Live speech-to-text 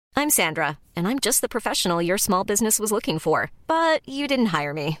I'm Sandra, and I'm just the professional your small business was looking for. But you didn't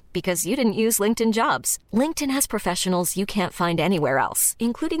hire me because you didn't use LinkedIn Jobs. LinkedIn has professionals you can't find anywhere else,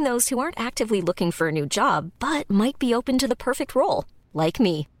 including those who aren't actively looking for a new job, but might be open to the perfect role, like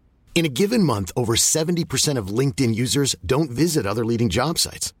me. In a given month, over 70% of LinkedIn users don't visit other leading job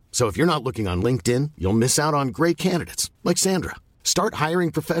sites. So if you're not looking on LinkedIn, you'll miss out on great candidates like Sandra. Start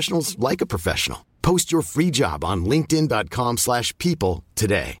hiring professionals like a professional. Post your free job on linkedin.com/people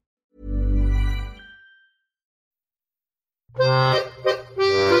today.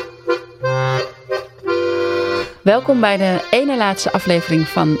 Welkom bij de ene laatste aflevering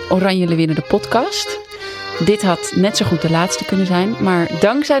van Oranje Leeuwinnen, de podcast. Dit had net zo goed de laatste kunnen zijn, maar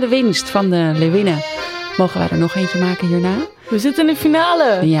dankzij de winst van de Leeuwinnen mogen wij er nog eentje maken hierna. We zitten in de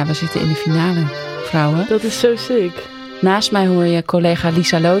finale. Ja, we zitten in de finale, vrouwen. Dat is zo sick. Naast mij hoor je collega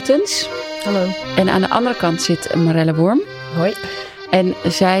Lisa Lotens. Hallo. En aan de andere kant zit Marelle Worm. Hoi. En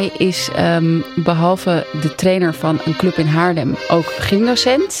zij is behalve de trainer van een club in Haarlem ook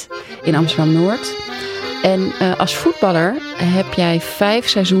gymdocent in Amsterdam-Noord. En als voetballer heb jij 5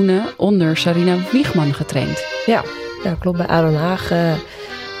 seizoenen onder Sarina Wiegman getraind. Ja, klopt. Bij ADO Den Haag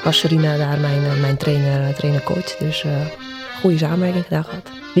was Sarina daar mijn trainer-coach. Dus goede samenwerking gedaan gehad.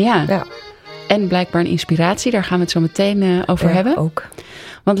 Ja. En blijkbaar een inspiratie. Daar gaan we het zo meteen over hebben. Ook.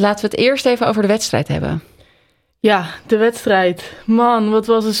 Want laten we het eerst even over de wedstrijd hebben. Ja, de wedstrijd. Man, wat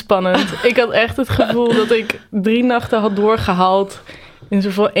was het spannend. Ik had echt het gevoel dat ik 3 nachten had doorgehaald in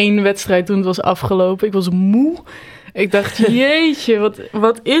soort van 1 wedstrijd toen het was afgelopen. Ik was moe. Ik dacht, jeetje,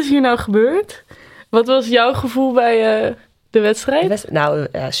 wat is hier nou gebeurd? Wat was jouw gevoel bij de wedstrijd?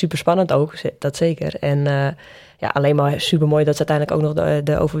 Super spannend ook, dat zeker. En alleen maar super mooi dat ze uiteindelijk ook nog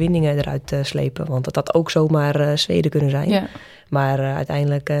de overwinningen eruit slepen. Want dat had ook zomaar Zweden kunnen zijn. Ja. Maar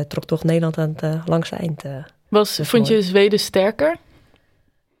uiteindelijk trok toch Nederland aan het langste eind. Vond je Zweden sterker?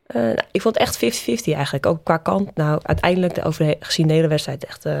 Ik vond het echt 50-50 eigenlijk. Ook qua kant. Nou, uiteindelijk gezien de hele wedstrijd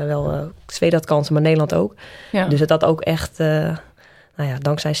echt wel... Zweden had kansen, maar Nederland ook. Ja. Dus het had ook echt...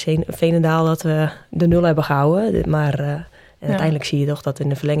 dankzij Veenendaal dat we de 0 hebben gehouden. Maar uiteindelijk zie je toch dat in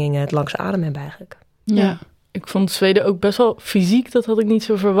de verlenging het langste adem hebben eigenlijk. Ja. Ik vond Zweden ook best wel fysiek. Dat had ik niet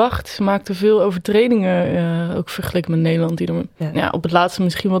zo verwacht. Ze maakten veel overtredingen. Ook vergeleken met Nederland. Die er op het laatste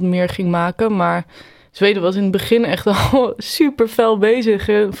misschien wat meer ging maken. Maar Zweden was in het begin echt al super fel bezig.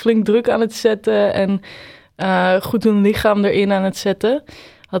 Flink druk aan het zetten. En goed hun lichaam erin aan het zetten.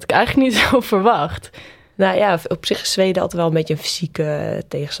 Had ik eigenlijk niet zo verwacht. Nou ja, op zich is Zweden altijd wel een beetje een fysieke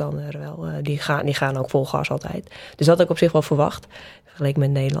tegenstander. Wel. Die gaan ook vol gas altijd. Dus dat had ik op zich wel verwacht. Vergeleken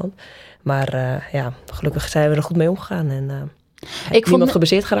met Nederland. Maar gelukkig zijn we er goed mee omgegaan. En niemand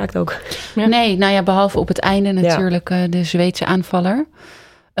geblesseerd geraakt ook. Ja. Nee, behalve op het einde natuurlijk de Zweedse aanvaller.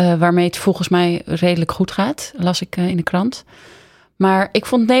 Waarmee het volgens mij redelijk goed gaat. Las ik in de krant. Maar ik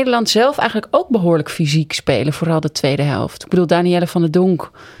vond Nederland zelf eigenlijk ook behoorlijk fysiek spelen. Vooral de tweede helft. Ik bedoel, Danielle van der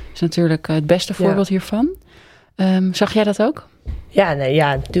Donk is natuurlijk het beste voorbeeld hiervan. Zag jij dat ook? Ja,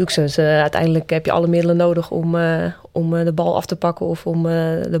 natuurlijk. Uiteindelijk heb je alle middelen nodig om de bal af te pakken of om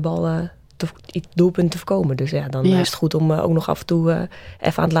de bal doelpunt te voorkomen. Dus dan is het goed om ook nog af en toe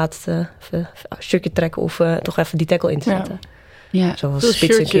even aan het laatste shirtje trekken of toch even die tackle in te zetten. Ja. Zoals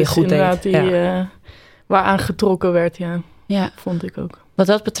Spits een keer goed deed. Waaraan getrokken werd, vond ik ook. Wat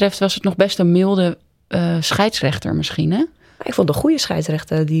dat betreft was het nog best een milde scheidsrechter misschien, hè? Ik vond een goede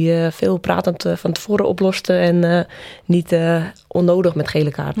scheidsrechter die veel pratend van tevoren oploste en niet onnodig met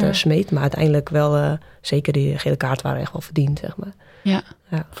gele kaarten smeet. Maar uiteindelijk wel, zeker die gele kaart waren echt wel verdiend, zeg maar. Ja.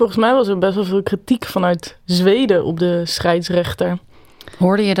 Volgens mij was er best wel veel kritiek vanuit Zweden op de scheidsrechter.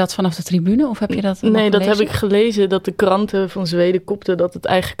 Hoorde je dat vanaf de tribune of heb je dat Nee, dat heb ik gelezen, dat de kranten van Zweden kopten dat het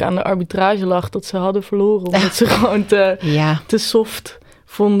eigenlijk aan de arbitrage lag dat ze hadden verloren. Omdat ze gewoon te soft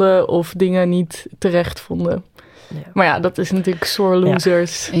vonden of dingen niet terecht vonden. Ja. Maar dat is natuurlijk sore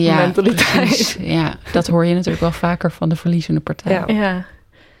losers mentaliteit. Precies. Ja, dat hoor je natuurlijk wel vaker van de verliezende partij. Ja.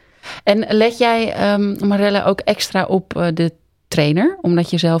 En let jij, Marelle, ook extra op de trainer? Omdat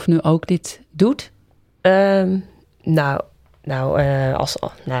je zelf nu ook dit doet?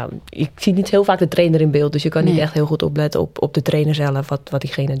 Ik zie niet heel vaak de trainer in beeld. Dus je kan niet echt heel goed opletten op de trainer zelf, wat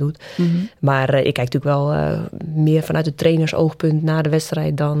diegene doet. Mm-hmm. Maar ik kijk natuurlijk wel meer vanuit het trainersoogpunt naar de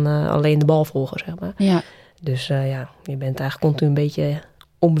wedstrijd dan alleen de balvolger, zeg maar. Ja. Dus je bent eigenlijk continu een beetje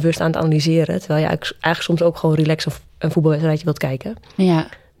onbewust aan het analyseren. Terwijl je eigenlijk soms ook gewoon relaxed een voetbalwedstrijdje wilt kijken. Ja.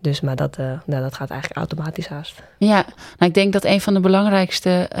 Dus, maar dat gaat eigenlijk automatisch haast. Ja, nou, ik denk dat een van de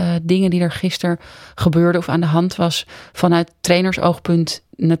belangrijkste dingen die er gisteren gebeurde of aan de hand was vanuit trainersoogpunt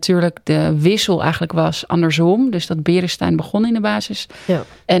natuurlijk de wissel eigenlijk was andersom. Dus dat Beresteyn begon in de basis. Ja.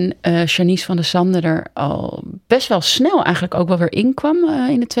 En Shanice van der Sande er al best wel snel eigenlijk ook wel weer inkwam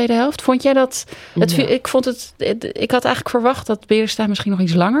in de tweede helft. Vond jij dat? Ik had eigenlijk verwacht dat Beresteyn misschien nog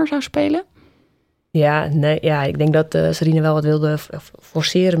iets langer zou spelen. Ja, ik denk dat Sarina wel wat wilde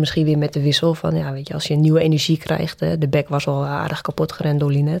forceren misschien weer met de wissel. Van weet je, als je een nieuwe energie krijgt. De back was al aardig kapot gerend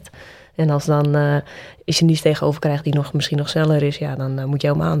door Linette. En als dan je niets tegenover krijgt die misschien nog sneller is, dan moet je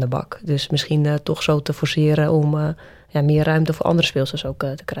helemaal aan de bak. Dus misschien toch zo te forceren om meer ruimte voor andere speelsters ook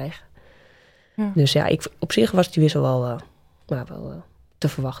te krijgen. Ja. Dus op zich was die wissel wel te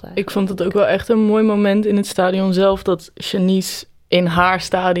verwachten eigenlijk. Ik vond het ook wel echt een mooi moment in het stadion zelf dat Shanice in haar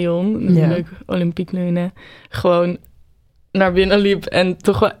stadion, natuurlijk Olympique Lyonnais, gewoon naar binnen liep en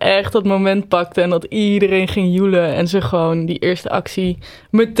toch wel echt dat moment pakte en dat iedereen ging joelen en ze gewoon die eerste actie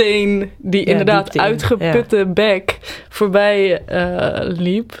meteen die inderdaad uitgeputte back voorbij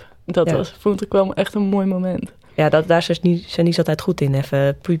liep. Dat vond ik wel echt een mooi moment. Ja, daar is niet altijd goed in.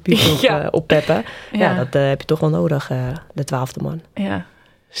 Even oppeppen. Ja, dat heb je toch wel nodig, de 12e man. Ja.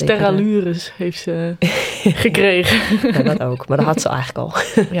 Sterallures heeft ze gekregen. Ja, dat ook. Maar dat had ze eigenlijk al.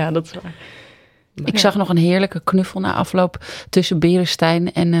 Ja, dat is waar. Ik zag nog een heerlijke knuffel na afloop tussen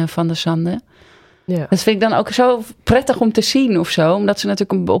Beresteyn en Van der Sande. Ja. Dat vind ik dan ook zo prettig om te zien of zo. Omdat ze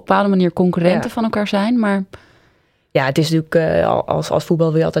natuurlijk op een bepaalde manier concurrenten van elkaar zijn. Maar ja, het is natuurlijk als voetbal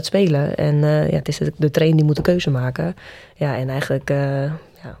wil je altijd spelen. En het is de trainer die moet de keuze maken. Ja, en eigenlijk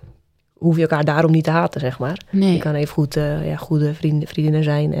hoef je elkaar daarom niet te haten, zeg maar. Nee. Je kan even goed goede vriendinnen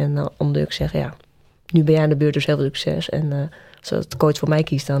zijn. En om de zeggen, nu ben jij aan de beurt, dus heel veel succes. En als de coach voor mij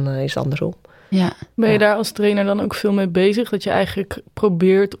kiest, dan is het andersom. Ja. Ben je daar als trainer dan ook veel mee bezig? Dat je eigenlijk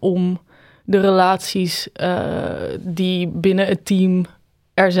probeert om de relaties die binnen het team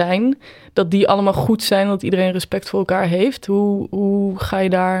er zijn, dat die allemaal goed zijn, dat iedereen respect voor elkaar heeft. Hoe ga je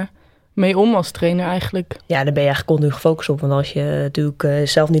daar mee om als trainer eigenlijk? Ja, daar ben je eigenlijk continu gefocust op. Want als je natuurlijk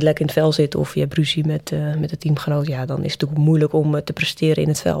zelf niet lekker in het vel zit of je hebt ruzie met de teamgenoot, dan is het natuurlijk moeilijk om te presteren in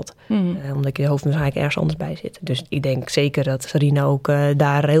het veld. Omdat je hoofd waarschijnlijk ergens anders bij zit. Dus ik denk zeker dat Sarina ook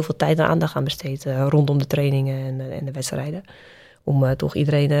daar heel veel tijd en aandacht aan besteedt rondom de trainingen en de wedstrijden. Om toch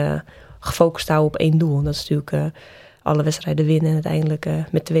iedereen gefocust te houden op één doel. En dat is natuurlijk alle wedstrijden winnen en uiteindelijk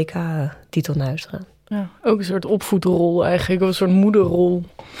met de WK-titel naar huis gaan. Ja, ook een soort opvoedrol eigenlijk, of een soort moederrol.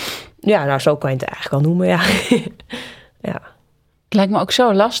 Ja, nou zo kan je het eigenlijk wel noemen, ja. Ja. Het lijkt me ook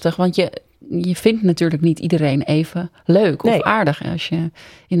zo lastig, want je vindt natuurlijk niet iedereen even leuk of aardig als je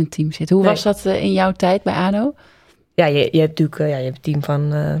in een team zit. Hoe was dat in jouw tijd bij ADO? Ja, je hebt natuurlijk je hebt een team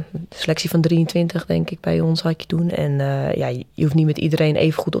van selectie van 23, denk ik, bij ons had je toen. En je hoeft niet met iedereen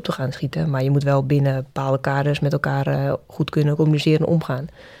even goed op te gaan schieten, maar je moet wel binnen bepaalde kaders met elkaar goed kunnen communiceren en omgaan.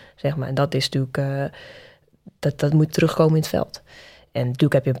 Zeg maar. En dat is natuurlijk, dat moet terugkomen in het veld. En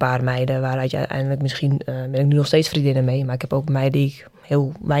natuurlijk heb je een paar meiden waaruit je uiteindelijk misschien, ben ik nu nog steeds vriendinnen mee, maar ik heb ook meiden die ik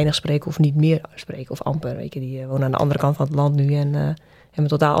heel weinig spreek of niet meer spreek of amper. Weet je, die wonen aan de andere kant van het land nu en hebben een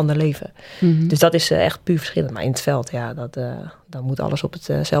totaal ander leven. Mm-hmm. Dus dat is echt puur verschillend. Maar in het veld, dan moet alles op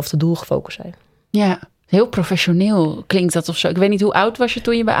hetzelfde doel gefocust zijn. Ja, heel professioneel klinkt dat of zo. Ik weet niet, hoe oud was je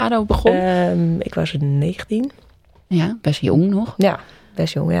toen je bij ADO begon? Ik was 19. Ja, best jong nog. Ja,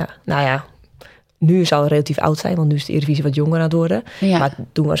 best jong, ja. Nou ja, nu zou het relatief oud zijn, want nu is de Eredivisie wat jonger aan het worden. Ja. Maar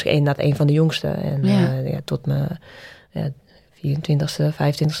toen was ik inderdaad een van de jongsten. En tot mijn 24e,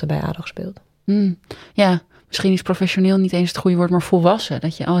 25e bij ADO gespeeld. Ja, misschien is professioneel niet eens het goede woord, maar volwassen.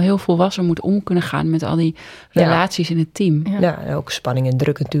 Dat je al heel volwassen moet om kunnen gaan met al die relaties in het team. Ja, ook spanning en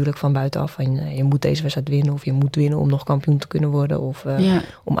druk natuurlijk van buitenaf. Van, je moet deze wedstrijd winnen of je moet winnen om nog kampioen te kunnen worden of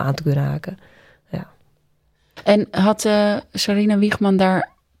om aan te kunnen haken. Ja. En had Sarina Wiegman daar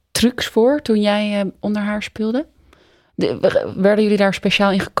trucs voor toen jij onder haar speelde? Werden jullie daar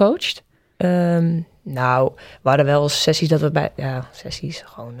speciaal in gecoacht? Nou, we hadden wel sessies dat we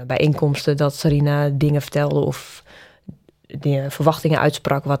gewoon bijeenkomsten dat Sarina dingen vertelde of verwachtingen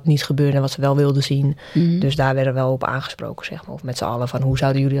uitsprak wat niet gebeurde en wat ze wel wilde zien. Mm-hmm. Dus daar werden we wel op aangesproken, zeg maar. Of met z'n allen van hoe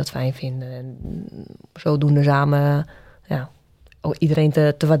zouden jullie dat fijn vinden? En zodoende samen iedereen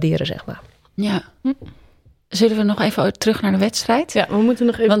te waarderen, zeg maar. Ja. Zullen we nog even terug naar de wedstrijd? Ja, we moeten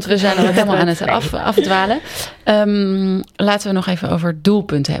nog even. Want we zijn nog helemaal aan het afdwalen. Laten we nog even over het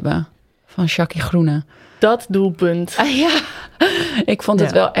doelpunt hebben van Jackie Groene. Dat doelpunt. Ja, ik vond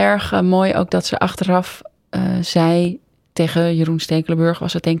het wel erg mooi ook dat ze achteraf zei tegen Jeroen Stekelenburg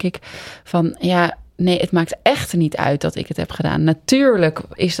was het denk ik van nee, het maakt echt niet uit dat ik het heb gedaan. Natuurlijk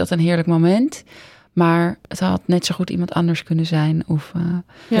is dat een heerlijk moment. maar het had net zo goed iemand anders kunnen zijn. Of,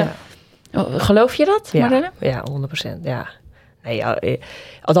 geloof je dat, Marlelle? Ja, 100%. Ja. Nee,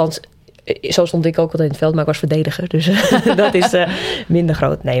 althans, zo stond ik ook altijd in het veld, maar ik was verdediger. Dus dat is minder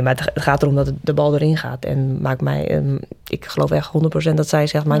groot. Nee, maar het gaat erom dat de bal erin gaat. En maakt mij, ik geloof echt 100% dat zij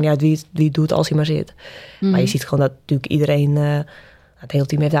zegt, maakt niet uit wie het doet als hij maar zit. Maar je ziet gewoon dat natuurlijk iedereen, het hele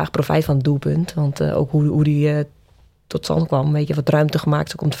team heeft eigenlijk profijt van het doelpunt. Want ook hoe die tot stand kwam, een beetje wat ruimte gemaakt.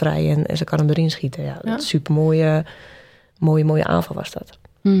 Ze komt vrij en ze kan hem erin schieten. Ja, dat is super mooie aanval was dat.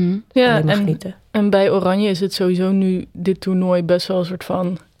 Mm-hmm. Ja, en bij Oranje is het sowieso nu dit toernooi best wel een soort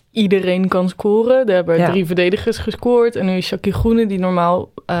van iedereen kan scoren. Er hebben 3 verdedigers gescoord. En nu is Jackie Groene, die normaal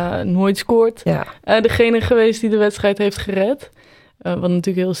nooit scoort, degene geweest die de wedstrijd heeft gered. Wat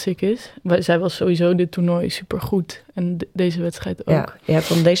natuurlijk heel sick is. Zij was sowieso dit toernooi supergoed. En deze wedstrijd ook. Ja, je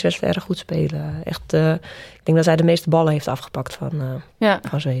vond deze wedstrijd erg goed spelen. Echt, ik denk dat zij de meeste ballen heeft afgepakt van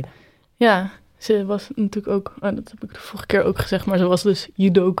Zweden. Ja, ze was natuurlijk ook, dat heb ik de vorige keer ook gezegd, maar ze was dus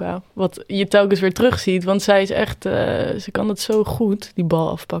judoka. Wat je telkens weer terugziet, want zij is echt, ze kan het zo goed, die bal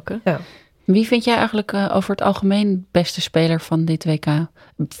afpakken. Ja. Wie vind jij eigenlijk over het algemeen beste speler van dit WK,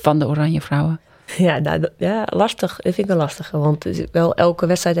 van de Oranje Vrouwen? Ja, lastig. Dat vind ik wel lastig. Want wel elke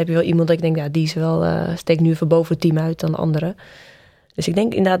wedstrijd heb je wel iemand dat ik denk, die is wel, steekt nu even boven het team uit dan de andere. Dus ik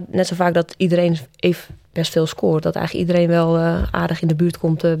denk inderdaad net zo vaak dat iedereen even best veel scoort. Dat eigenlijk iedereen wel aardig in de buurt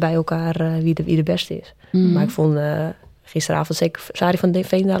komt bij elkaar wie de beste is. Mm-hmm. Maar ik vond gisteravond zeker Sari van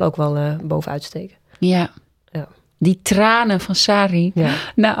Veenendaal ook wel bovenuit steken. Ja. Die tranen van Sari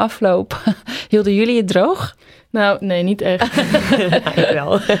na afloop. Hielden jullie het droog? Nou, nee, niet echt. Ik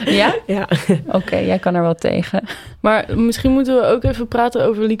wel. Ja? Ja. Oké, jij kan er wel tegen. Maar misschien moeten we ook even praten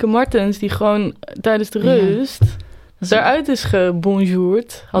over Lieke Martens, die gewoon tijdens de rust daaruit is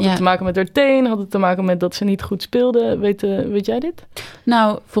gebonjourd. Had het te maken met haar teen? Had het te maken met dat ze niet goed speelde? Weet jij dit?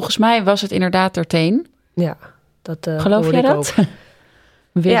 Nou, volgens mij was het inderdaad haar teen. Ja, dat geloof jij dat?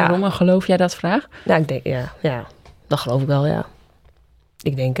 Wederom een geloof jij dat vraag? Nou, ik denk, ja. Dat geloof ik wel, ja.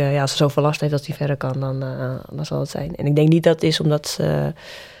 Ik denk, als ze zoveel last heeft dat hij verder kan, dan zal het zijn. En ik denk niet dat het is omdat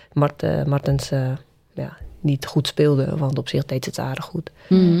Martens niet goed speelde. Want op zich deed ze het aardig goed.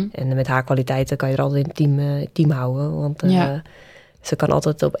 Mm-hmm. En met haar kwaliteiten kan je er altijd in het team houden. Want ze kan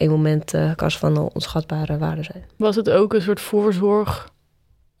altijd op één moment kan ze van onschatbare waarde zijn. Was het ook een soort voorzorg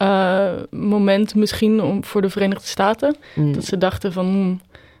moment misschien voor de Verenigde Staten? Dat ze dachten van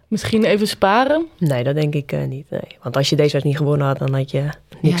misschien even sparen? Nee, dat denk ik niet. Nee. Want als je deze wedstrijd niet gewonnen had, dan had je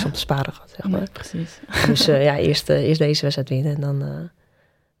niks om te sparen gehad, zeg maar. Nee, precies. Dus eerst deze wedstrijd winnen en dan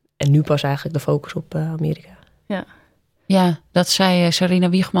en nu pas eigenlijk de focus op Amerika. Ja, dat zei Sarina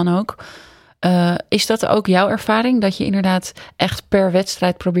Wiegman ook. Is dat ook jouw ervaring? Dat je inderdaad echt per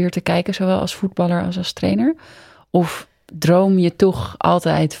wedstrijd probeert te kijken, zowel als voetballer als trainer? Of droom je toch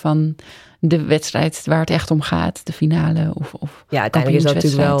altijd van de wedstrijd waar het echt om gaat, de finale? Ja, uiteindelijk is dat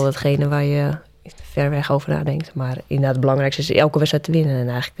natuurlijk wel hetgene waar je ver weg over nadenkt. Maar inderdaad, het belangrijkste is elke wedstrijd te winnen. En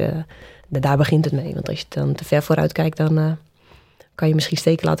eigenlijk, daar begint het mee. Want als je dan te ver vooruit kijkt, dan kan je misschien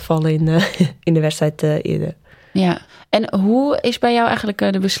steken laten vallen in de wedstrijd eerder. Ja, en hoe is bij jou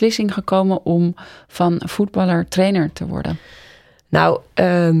eigenlijk de beslissing gekomen om van voetballer trainer te worden? Nou,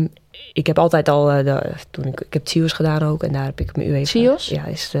 ik heb altijd al, ik heb CIOS gedaan ook en daar heb ik mijn UEFA. CIOS? Ja,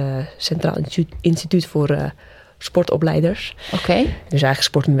 is het Centraal Instituut voor Sportopleiders. Oké. Dus eigenlijk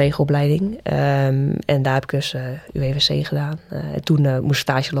sport- en beweegopleiding. En daar heb ik dus UWC gedaan. En toen moest ik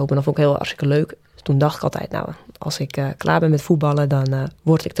stage lopen en dat vond ik heel hartstikke leuk. Toen dacht ik altijd, nou, als ik klaar ben met voetballen, dan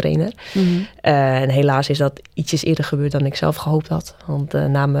word ik trainer. Mm-hmm. En helaas is dat ietsjes eerder gebeurd dan ik zelf gehoopt had. Want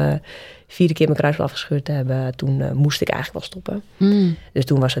na me 4 keer mijn kruisband afgescheurd te hebben, toen moest ik eigenlijk wel stoppen. Mm. Dus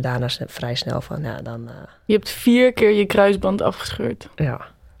toen was het daarna vrij snel van, dan... Je hebt 4 keer je kruisband afgescheurd? Ja.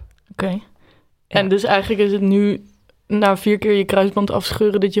 Oké. Ja. En dus eigenlijk is het nu, na 4 keer je kruisband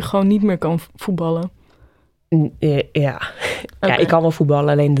afscheuren, dat je gewoon niet meer kan voetballen? Ja. Okay. Ja, ik kan wel voetballen,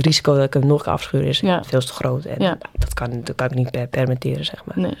 alleen het risico dat ik hem nog kan afscheuren is veel te groot. En dat kan ik niet permitteren, zeg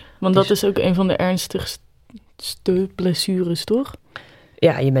maar. Nee, want dat is ook een van de ernstigste blessures, toch?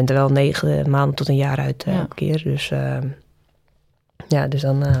 Ja, je bent er wel 9 maanden tot een jaar uit elke keer. Dus, dus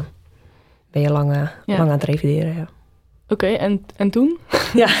dan ben je lang aan het revalideren, ja. Oké, en toen?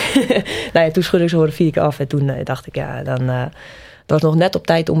 Toen schudde ik ze voor de 4 keer af. En toen dacht ik, dat was nog net op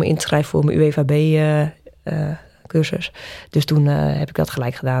tijd om me in te schrijven voor mijn UEVB cursus. Dus toen heb ik dat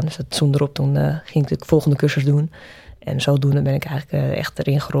gelijk gedaan. Dus dat toen erop, toen ging ik de volgende cursus doen. En zodoende ben ik eigenlijk echt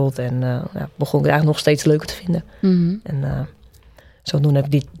erin gerold. En begon ik het eigenlijk nog steeds leuker te vinden. Mm-hmm. En zodoende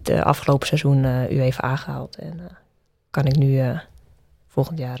heb ik dit afgelopen seizoen UEFA gehaald. En kan ik nu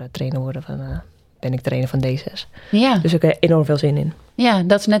volgend jaar trainer worden van ben ik trainer van D6. Ja. Dus ik heb enorm veel zin in. Ja,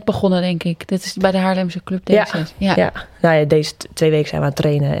 dat is net begonnen, denk ik. Dit is bij de Haarlemse Club D6. Ja. Nou ja, deze 2 weken zijn we aan het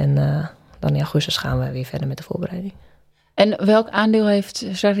trainen. En dan in augustus gaan we weer verder met de voorbereiding. En welk aandeel heeft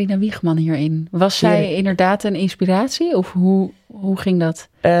Sarina Wiegman hierin? Was zij inderdaad een inspiratie? Of hoe ging dat?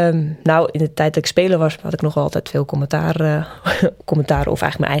 Nou, in de tijd dat ik speler was, had ik nog altijd veel commentaar of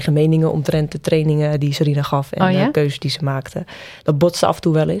eigenlijk mijn eigen meningen omtrent de trainingen die Sarina gaf en de keuzes die ze maakte. Dat botste af en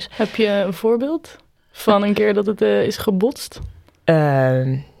toe wel eens. Heb je een voorbeeld van een keer dat het is gebotst?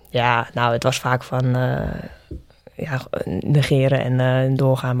 Ja, nou, het was vaak van negeren en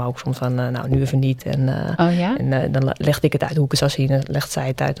doorgaan, maar ook soms van nou, nu even niet. En dan legde ik het uit hoe ik het zou zien en legde zij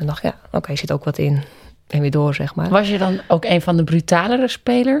het uit en dacht oké, zit ook wat in. En weer door, zeg maar. Was je dan ook een van de brutalere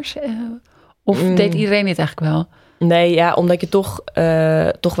spelers? Of deed iedereen dit eigenlijk wel? Nee, ja, omdat je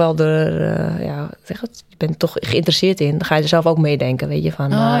toch wel je bent toch geïnteresseerd in. Dan ga je er zelf ook meedenken, weet je. Van,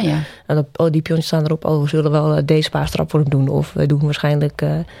 die piontjes staan erop. We zullen wel deze paastrap voor hem doen. Of we doen waarschijnlijk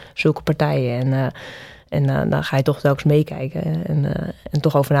zulke partijen. En dan ga je toch telkens meekijken. En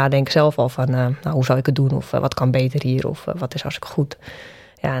toch over nadenken zelf al van, hoe zou ik het doen? Of wat kan beter hier? Of wat is hartstikke goed?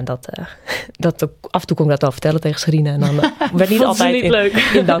 Ja, en af en toe kon ik dat al vertellen tegen Sarina. En dan werd niet altijd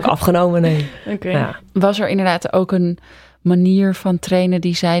in dank afgenomen. Nee. Okay. Ja. Was er inderdaad ook een manier van trainen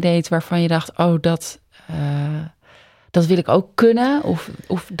die zij deed waarvan je dacht, dat wil ik ook kunnen?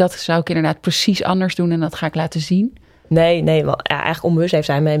 Of dat zou ik inderdaad precies anders doen en dat ga ik laten zien? Nee, wel, eigenlijk onbewust heeft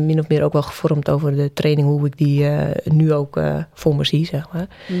zij mij min of meer ook wel gevormd over de training, hoe ik die nu ook voor me zie, zeg maar.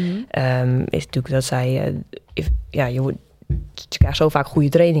 Mm-hmm. Is natuurlijk dat zij, je krijgt zo vaak goede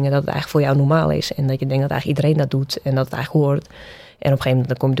trainingen dat het eigenlijk voor jou normaal is. En dat je denkt dat eigenlijk iedereen dat doet en dat het eigenlijk hoort. En op een gegeven moment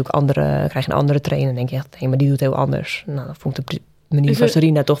dan kom je natuurlijk krijg je een andere trainer en denk je echt, maar die doet heel anders. Nou, dan vond ik de manier van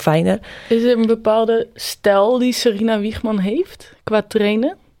Sarina toch fijner. Is er een bepaalde stijl die Sarina Wiegman heeft qua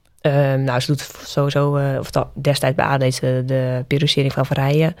trainen? Nou, ze doet sowieso, destijds bij AD de periodisering van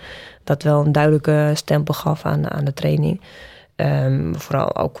Verrijen. Dat wel een duidelijke stempel gaf aan de training.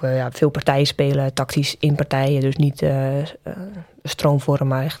 Vooral ook veel partijen spelen, tactisch in partijen. Dus niet stroomvorm,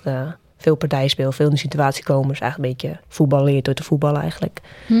 maar echt veel partijen spelen, veel in de situatie komen. Dus eigenlijk een beetje voetbal leert door te voetballen eigenlijk.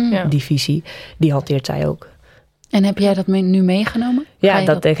 Ja. Die visie, die hanteert zij ook. En heb jij dat nu meegenomen?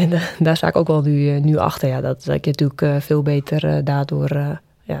 Ja, daar sta ik ook wel nu achter. Ja, dat je natuurlijk veel beter daardoor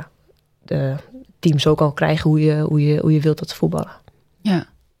de teams ook al krijgen hoe je wilt dat ze voetballen. Ja.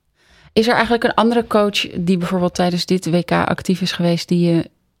 Is er eigenlijk een andere coach die bijvoorbeeld tijdens dit WK actief is geweest die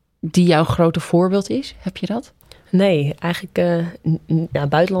jouw grote voorbeeld is? Heb je dat? Nee, eigenlijk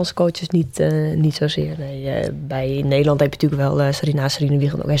buitenlandse coaches niet zozeer. Nee, bij Nederland heb je natuurlijk wel Sarina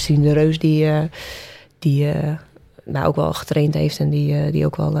Wiegman, ook Sarina de Reus die mij ook wel getraind heeft en die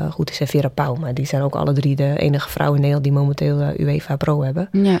ook wel goed is. En Vera Pauw, maar die zijn ook alle 3 de enige vrouwen in Nederland die momenteel UEFA Pro hebben.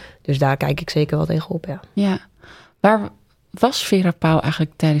 Ja. Dus daar kijk ik zeker wel tegenop, ja. Ja. Waar was Vera Pauw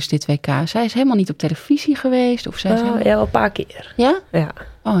eigenlijk tijdens dit WK? Zij is helemaal niet op televisie geweest? Of Ja, wel een paar keer. Ja? Ja.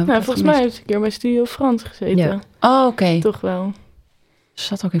 Volgens mij heeft ze een keer bij Studio Frans gezeten. Ja. Oh, oké. Toch wel. Ze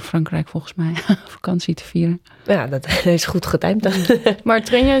zat ook in Frankrijk volgens mij vakantie te vieren. Ja, dat is goed getimed. Maar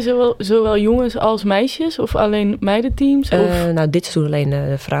train jij zowel jongens als meisjes? Of alleen meidenteams? Nou, dit seizoen alleen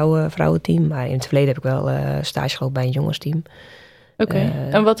de vrouwenteam. Maar in het verleden heb ik wel stage gelopen bij een jongensteam. Oké.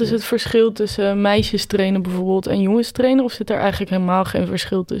 En wat is het verschil tussen meisjes trainen bijvoorbeeld en jongens trainen? Of zit er eigenlijk helemaal geen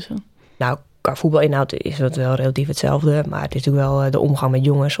verschil tussen? Nou, qua voetbalinhoud is het wel relatief hetzelfde. Maar het is natuurlijk wel de omgang met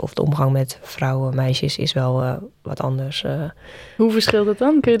jongens of de omgang met vrouwen, meisjes is wel wat anders. Hoe verschilt dat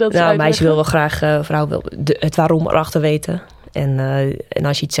dan? Kun je dat uitleggen? Meisje wil wel graag, vrouw wil het waarom erachter weten. En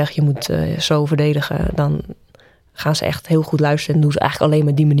als je iets zegt, je moet zo verdedigen, dan gaan ze echt heel goed luisteren en doen ze eigenlijk alleen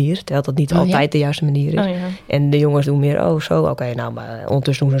maar die manier. Terwijl dat niet altijd de juiste manier is. En de jongens doen meer, maar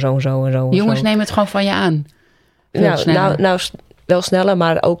ondertussen doen ze zo en zo en zo. De jongens nemen het gewoon van je aan. Nou, wel sneller,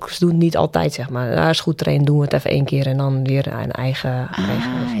 maar ook ze doen het niet altijd, zeg maar. Als ze goed trainen, doen we het even 1 keer en dan weer een eigen.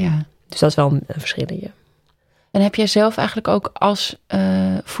 Ja. Dus dat is wel een verschilletje. En heb jij zelf eigenlijk ook als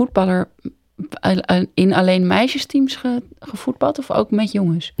voetballer in alleen meisjesteams gevoetbald of ook met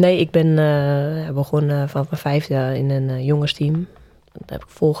jongens? Nee, ik ben begonnen van mijn 5e in een jongensteam. Dat heb ik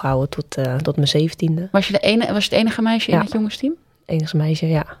volgehouden tot mijn 17e. Was je het enige meisje in het jongensteam? Enige meisje,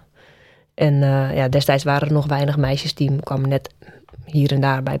 ja. En destijds waren er nog weinig meisjesteam. Ik kwam net hier en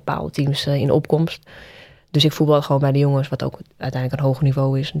daar bij bepaalde teams in opkomst. Dus ik voetbalde gewoon bij de jongens, wat ook uiteindelijk een hoger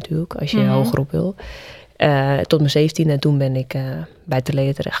niveau is natuurlijk, als je hoger op wil. Tot mijn 17e en toen ben ik bij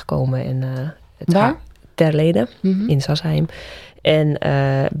Terlede terechtgekomen. Waar? Terlede, in Sassheim. En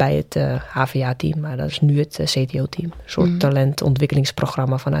bij het HVA-team, maar dat is nu het CTO-team. Een soort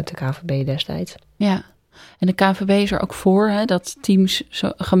talentontwikkelingsprogramma vanuit de KVB destijds. Ja, En de KNVB is er ook voor, hè, dat teams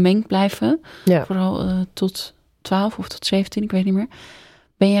zo gemengd blijven. Ja. Vooral tot 12 of tot 17, ik weet niet meer.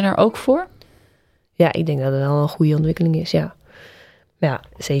 Ben je daar ook voor? Ja, ik denk dat het wel een goede ontwikkeling is, ja. Maar ja,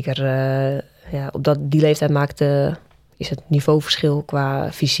 zeker op die leeftijd is het niveauverschil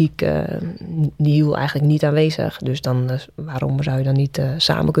qua fysiek eigenlijk niet aanwezig. Dus dan, waarom zou je dan niet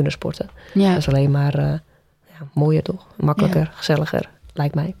samen kunnen sporten? Ja. Dat is alleen maar mooier toch? Makkelijker, gezelliger,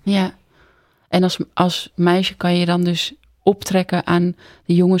 lijkt mij. Ja. En als meisje kan je dan dus optrekken aan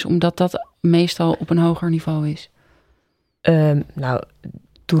de jongens, omdat dat meestal op een hoger niveau is?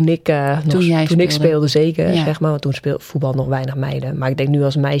 Toen ik speelde zeker, zeg maar. Want toen speelde voetbal nog weinig meiden. Maar ik denk nu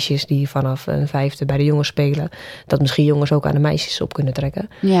als meisjes die vanaf een 5e bij de jongens spelen, dat misschien jongens ook aan de meisjes op kunnen trekken.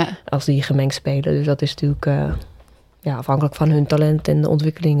 Ja. Als die gemengd spelen. Dus dat is natuurlijk afhankelijk van hun talent en de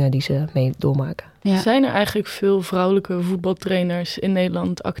ontwikkelingen die ze mee doormaken. Ja. Zijn er eigenlijk veel vrouwelijke voetbaltrainers in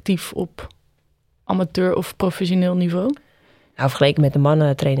Nederland actief op amateur of professioneel niveau? Nou, vergeleken met de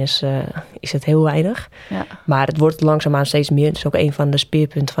mannentrainers is het heel weinig. Ja. Maar het wordt langzaamaan steeds meer. Het is ook een van de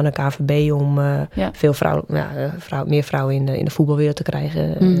speerpunten van de KNVB om veel meer vrouwen in de voetbalwereld te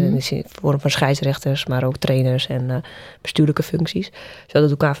krijgen. In de vorm van scheidsrechters, maar ook trainers en bestuurlijke functies. Dus dat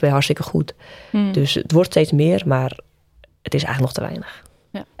doet de KNVB hartstikke goed. Dus het wordt steeds meer, maar het is eigenlijk nog te weinig.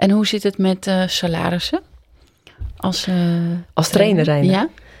 Ja. En hoe zit het met salarissen? Als trainer zijn? Ja?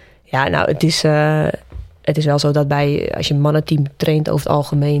 Ja, nou, het is wel zo dat als je een mannenteam traint over het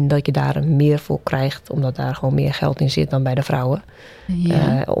algemeen, dat je daar meer voor krijgt, omdat daar gewoon meer geld in zit dan bij de vrouwen.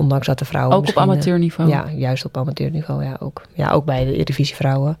 Ja. Ondanks dat de vrouwen ook op amateurniveau? Ja, juist op amateurniveau, ja ook. Ja, ook bij de Eredivisie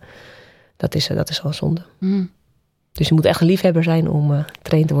vrouwen. Dat is wel zonde. Dus je moet echt een liefhebber zijn om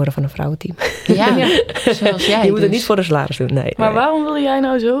trainer te worden van een vrouwenteam. Ja, zoals jij. Je moet het niet voor de salaris doen, nee. Maar waarom wilde jij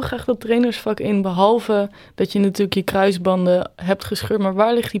nou zo graag dat trainersvak in? Behalve dat je natuurlijk je kruisbanden hebt gescheurd. Maar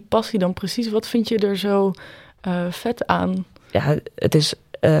waar ligt die passie dan precies? Wat vind je er zo vet aan? Ja, het is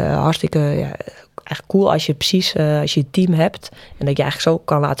hartstikke echt cool als je als je een team hebt. En dat je eigenlijk zo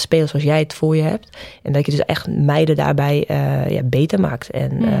kan laten spelen zoals jij het voor je hebt. En dat je dus echt meiden daarbij beter maakt.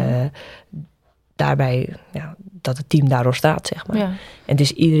 En daarbij dat het team daardoor staat, zeg maar. Ja. En het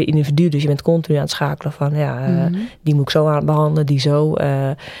is ieder individu, dus je bent continu aan het schakelen van die moet ik zo aan behandelen, die zo.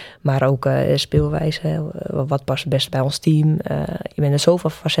 Maar ook speelwijze, wat past het beste bij ons team. Je bent er zoveel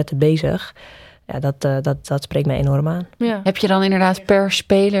facetten bezig. Ja, dat spreekt mij enorm aan. Ja. Heb je dan inderdaad per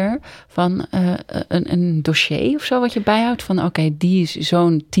speler van een dossier of zo wat je bijhoudt? Van oké, die is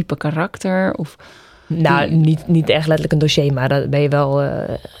zo'n type karakter of... Nou, niet echt letterlijk een dossier, maar dat ben je wel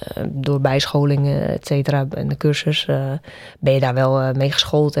door bijscholingen, et cetera, en de cursus, ben je daar wel mee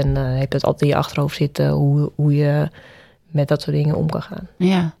geschoold en heb je het altijd in je achterhoofd zitten hoe je met dat soort dingen om kan gaan.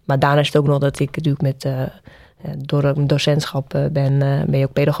 Ja. Maar daarna is het ook nog dat ik natuurlijk door een docentschap ben je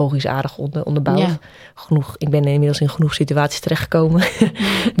ook pedagogisch aardig onderbouwd. Ja. Ik ben inmiddels in genoeg situaties terechtgekomen.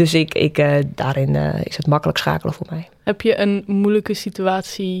 Dus daarin is het makkelijk schakelen voor mij. Heb je een moeilijke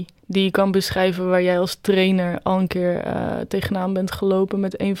situatie die je kan beschrijven waar jij als trainer al een keer tegenaan bent gelopen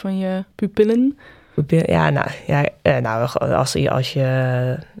met een van je pupillen? Als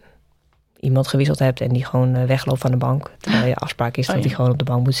je iemand gewisseld hebt en die gewoon wegloopt van de bank, terwijl je afspraak is dat hij gewoon op de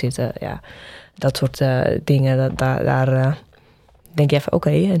bank moet zitten. Ja, dat soort dingen, daar denk je even, oké,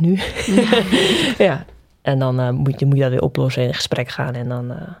 en nu? Ja. En dan moet je dat weer oplossen, in gesprek gaan en dan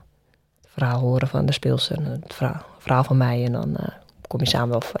het verhaal horen van de speelster, het verhaal van mij en dan kom je samen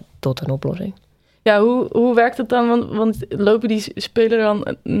wel tot een oplossing. Ja, hoe werkt het dan? Want lopen die speler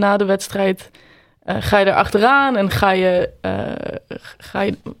dan na de wedstrijd, ga je er achteraan en ga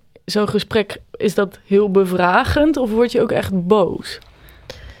je zo'n gesprek, is dat heel bevragend of word je ook echt boos?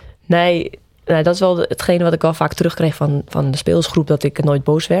 Nee, dat is wel hetgene wat ik wel vaak terugkreeg van de speelsgroep, dat ik nooit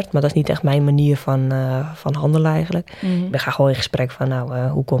boos werd. Maar dat is niet echt mijn manier van handelen eigenlijk. Ik ga gewoon in gesprek van,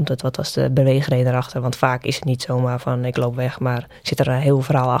 hoe komt het? Wat was de beweegreden erachter? Want vaak is het niet zomaar van, ik loop weg, maar zit er een heel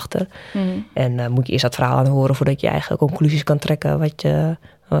verhaal achter. En moet je eerst dat verhaal aan horen voordat je eigen conclusies kan trekken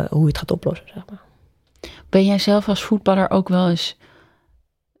hoe je het gaat oplossen, zeg maar. Ben jij zelf als voetballer ook wel eens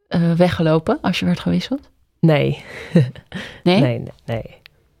weggelopen als je werd gewisseld? Nee. Nee? Nee.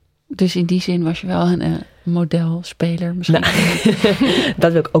 Dus in die zin was je wel een modelspeler misschien? Nou,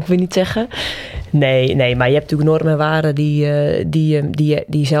 dat wil ik ook weer niet zeggen. Nee, maar je hebt natuurlijk normen en waarden die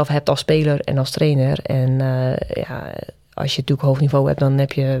je zelf hebt als speler en als trainer. En als je natuurlijk hoog niveau hebt, dan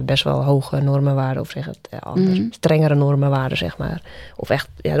heb je best wel hoge normenwaarden. Of zeg het anders, strengere normenwaarden, zeg maar. Of echt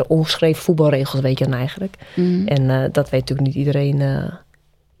de ongeschreven voetbalregels weet je dan eigenlijk. En dat weet natuurlijk niet iedereen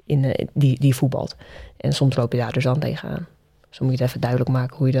die voetbalt. En soms loop je daar dus dan tegenaan. Dus dan moet je het even duidelijk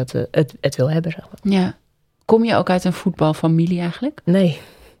maken hoe je het wil hebben, zeg maar. Ja. Kom je ook uit een voetbalfamilie eigenlijk? Nee.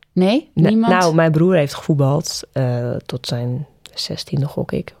 Nee? Niemand? Nou, mijn broer heeft gevoetbald tot zijn 16e,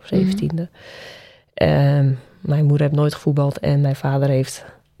 gok ik, of 17e. Mijn moeder heeft nooit gevoetbald en mijn vader heeft,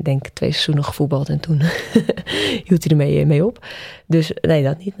 denk ik, 2 seizoenen gevoetbald en toen hield hij ermee mee op. Dus nee,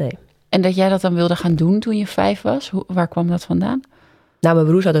 dat niet, nee. En dat jij dat dan wilde gaan doen toen je 5 was? Waar kwam dat vandaan? Nou, mijn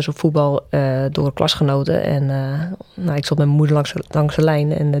broer zat dus op voetbal door klasgenoten. En ik stond met mijn moeder langs de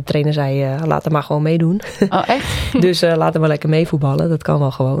lijn. En de trainer zei, laat hem maar gewoon meedoen. Oh, echt? Dus laat hem maar lekker meevoetballen. Dat kan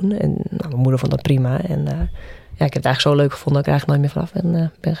wel gewoon. En mijn moeder vond dat prima. En ik heb het eigenlijk zo leuk gevonden dat ik er eigenlijk nooit meer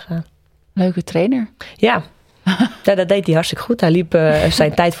vanaf ben gegaan. Leuke trainer. Ja. Dat deed hij hartstikke goed. Hij liep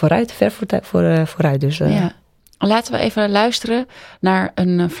zijn tijd vooruit, ver vooruit. Dus, ja. Laten we even luisteren naar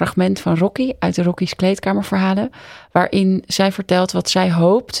een fragment van Rocky uit de Rocky's Kleedkamerverhalen, waarin zij vertelt wat zij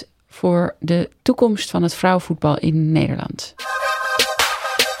hoopt voor de toekomst van het vrouwenvoetbal in Nederland.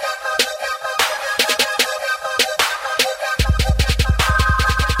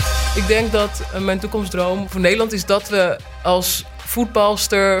 Ik denk dat mijn toekomstdroom voor Nederland is dat we als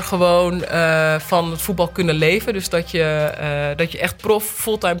voetbalster gewoon van het voetbal kunnen leven. Dus dat je echt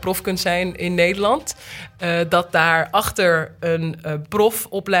fulltime prof kunt zijn in Nederland. Dat daarachter een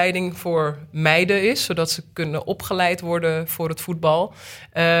profopleiding voor meiden is, zodat ze kunnen opgeleid worden voor het voetbal.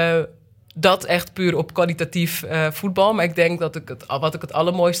 Dat echt puur op kwalitatief voetbal. Maar ik denk dat wat ik het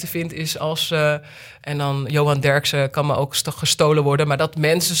allermooiste vind is als... en dan Johan Derksen kan me ook gestolen worden. Maar dat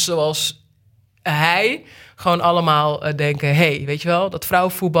mensen zoals hij gewoon allemaal denken... hey, weet je wel, dat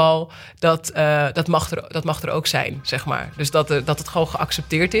vrouwenvoetbal, dat mag er ook zijn, zeg maar. Dus dat het gewoon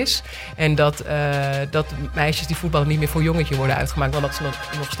geaccepteerd is. En dat meisjes die voetballen niet meer voor jongetje worden uitgemaakt. Want dat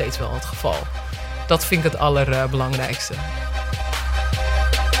is nog steeds wel het geval. Dat vind ik het allerbelangrijkste.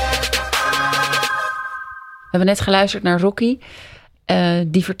 We hebben net geluisterd naar Rocky.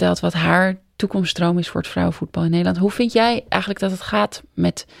 Die vertelt wat haar toekomstdroom is voor het vrouwenvoetbal in Nederland. Hoe vind jij eigenlijk dat het gaat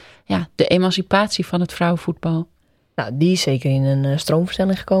met de emancipatie van het vrouwenvoetbal? Nou, die is zeker in een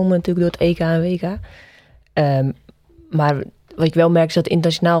stroomversnelling gekomen natuurlijk door het EK en WK. Maar wat ik wel merk is dat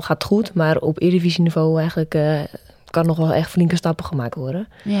internationaal gaat goed. Maar op Eredivisie-niveau eigenlijk kan nog wel echt flinke stappen gemaakt worden.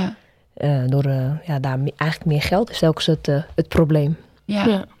 Ja. Door daar eigenlijk meer geld is telkens het probleem.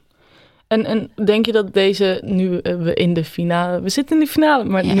 Ja. En denk je dat nu we in de finale... We zitten in de finale,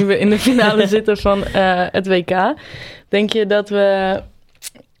 maar nu we in de finale zitten van het WK... Denk je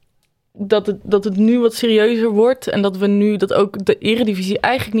dat het nu wat serieuzer wordt... en dat ook de Eredivisie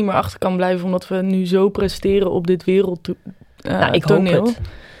eigenlijk niet meer achter kan blijven... omdat we nu zo presteren op dit wereldtoneel? Ik hoop het.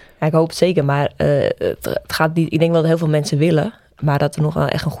 Ja, ik hoop het zeker, maar het gaat niet... Ik denk wel dat heel veel mensen willen... Maar dat er nog wel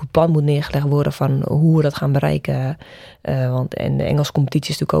echt een goed plan moet neergelegd worden van hoe we dat gaan bereiken. Want en de Engelse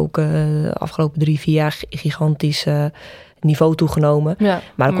competitie is natuurlijk ook de afgelopen 3-4 jaar gigantisch niveau toegenomen. Ja,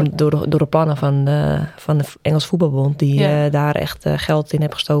 maar dat komt door de plannen van de Engelse Voetbalbond die daar echt geld in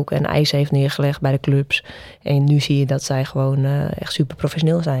heeft gestoken en eisen heeft neergelegd bij de clubs. En nu zie je dat zij gewoon echt super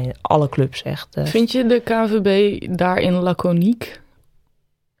professioneel zijn. Alle clubs echt. Vind je de KNVB daarin laconiek?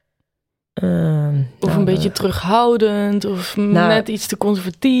 Of een beetje terughoudend of net iets te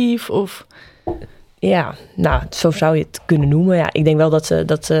conservatief of... Ja, zo zou je het kunnen noemen. Ja, ik denk wel dat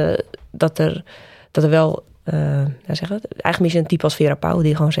er wel eigenlijk misschien een type als Vera Pauw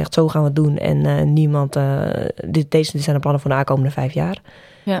die gewoon zegt, zo gaan we het doen en niemand, dit zijn de plannen voor de aankomende 5 jaar.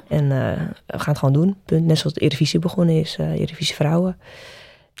 Ja. En we gaan het gewoon doen. Punt. Net zoals de Eredivisie begonnen is, Eredivisie vrouwen.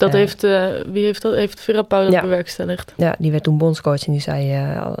 Dat heeft Vera Pauw dat bewerkstelligd? Ja, die werd toen bondscoach en die zei...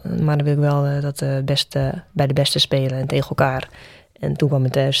 maar dan wil ik wel dat bij de beste spelen en tegen elkaar. En toen kwam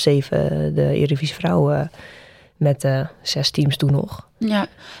het 7 de Eredivisie vrouwen met 6 teams toen nog. Ja,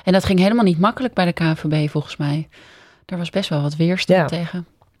 en dat ging helemaal niet makkelijk bij de KNVB volgens mij. Daar was best wel wat weerstand tegen.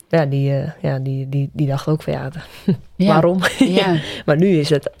 Ja, die dacht ook van waarom? Ja. Maar nu is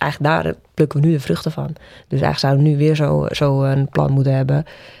het eigenlijk daar plukken we nu de vruchten van. Dus eigenlijk zouden we nu weer zo een plan moeten hebben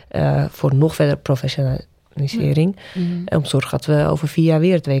voor nog verder professionalisering. Mm-hmm. Om te zorgen dat we over 4 jaar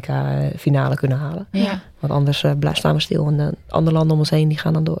weer het WK finale kunnen halen. Ja. Want anders staan we stil en de andere landen om ons heen die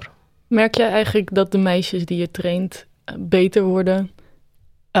gaan dan door. Merk jij eigenlijk dat de meisjes die je traint beter worden?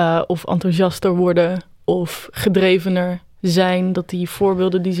 Of enthousiaster worden? Of gedrevener zijn, dat die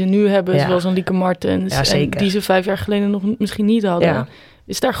voorbeelden die ze nu hebben, zoals een Lieke Martens, en die ze 5 jaar geleden nog misschien niet hadden. Ja.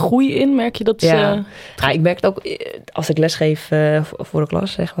 Is daar groei in? Merk je dat ze... Ja, ik merk het ook als ik lesgeef voor de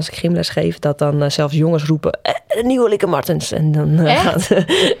klas, als ik gymles geef, dat dan zelfs jongens roepen, nieuwe Lieke Martens. En dan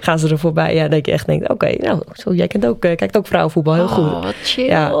gaan ze er voorbij. Ja, dat je echt denkt, oké, jij kijkt ook vrouwenvoetbal heel goed. Wat chill.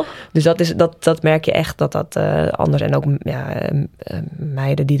 Ja, dus dat merk je echt dat anders. En ook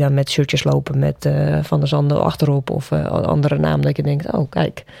meiden die dan met shirtjes lopen met Van der Zanden achterop of een andere naam, dat je denkt, oh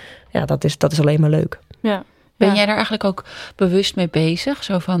kijk, dat is alleen maar leuk. Ja. Ben jij daar eigenlijk ook bewust mee bezig?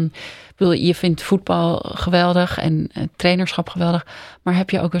 Zo van, je vindt voetbal geweldig en trainerschap geweldig. Maar heb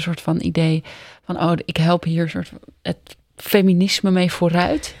je ook een soort van idee van, ik help hier soort het feminisme mee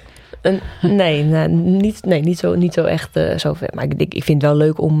vooruit? Niet zo echt zover. Maar ik vind het wel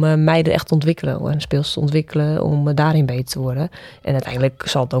leuk om meiden echt te ontwikkelen. En speels te ontwikkelen om daarin beter te worden. En uiteindelijk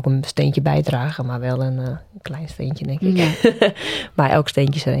zal het ook een steentje bijdragen. Maar wel een klein steentje, denk ik. Ja. Maar elk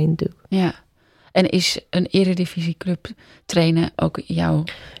steentje is er één natuurlijk. Ja. En is een eredivisieclub trainen ook jouw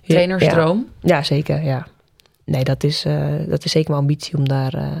trainersdroom? Ja, zeker. Ja. Nee, dat is zeker mijn ambitie om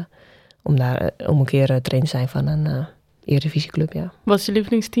een keer trainer te zijn van een eredivisieclub, ja. Wat is je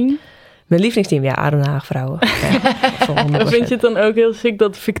lievelingsteam? Mijn lievelingsteam, ja, ADO Den Haag vrouwen. Ja, vind je het dan ook heel sick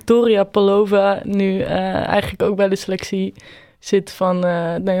dat Victoria Palova nu eigenlijk ook bij de selectie zit van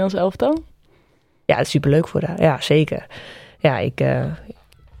het Nederlands elftal? Ja, het is superleuk voor haar. Ja, zeker. Ja,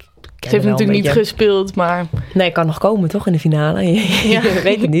 ze heeft natuurlijk niet gespeeld, maar... Nee, ik kan nog komen, toch, in de finale? Je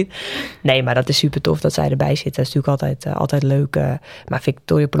weet het niet. Nee, maar dat is super tof dat zij erbij zit. Dat is natuurlijk altijd leuk. Maar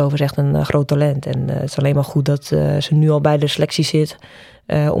Victoria Palova is echt een groot talent. En het is alleen maar goed dat ze nu al bij de selectie zit...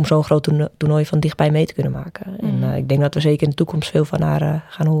 om zo'n groot toernooi van dichtbij mee te kunnen maken. En ik denk dat we zeker in de toekomst veel van haar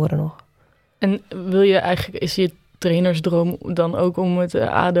gaan horen nog. En is je trainersdroom dan ook om het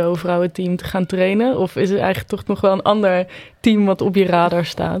ADO vrouwenteam te gaan trainen? Of is het eigenlijk toch nog wel een ander team wat op je radar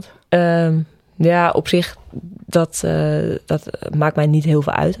staat? Ja, op zich, dat maakt mij niet heel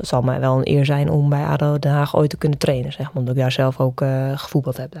veel uit. Het zal mij wel een eer zijn om bij ADO Den Haag ooit te kunnen trainen, zeg maar. Omdat ik daar zelf ook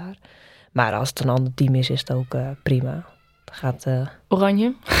gevoetbald heb daar. Maar als het een ander team is het ook prima.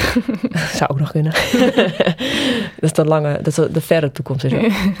 Oranje? Zou ook nog kunnen. Dat is de verre toekomst. Is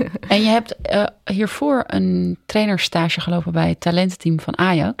En je hebt hiervoor een trainerstage gelopen bij het talententeam van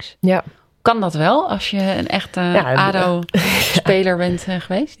Ajax. Ja. Kan dat wel als je een echte ADO-speler bent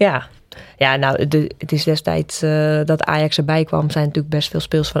geweest? Ja, nou, het is destijds dat Ajax erbij kwam... zijn natuurlijk best veel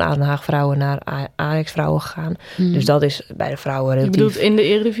speels van ADO Den Haag vrouwen naar Ajax vrouwen gegaan. Dus dat is bij de vrouwen relatief... Je bedoelt in de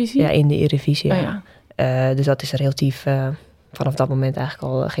Eredivisie? Ja, in de Eredivisie, ja. Oh, ja. Dus dat is er relatief vanaf dat moment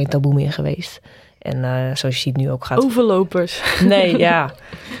eigenlijk al geen taboe meer geweest. En zoals je ziet nu ook gaat... Overlopers. Nee, ja.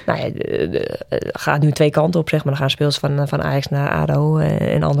 Nou ja, gaat nu twee kanten op, zeg maar. Dan gaan speels van Ajax naar ADO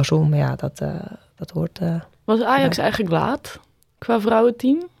en andersom. Maar ja, dat hoort... Was Ajax eigenlijk laat qua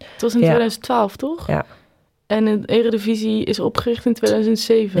vrouwenteam? Het was in 2012, toch? Ja. En de Eredivisie is opgericht in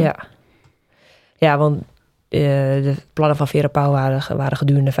 2007. Ja, want de plannen van Vera Pauw waren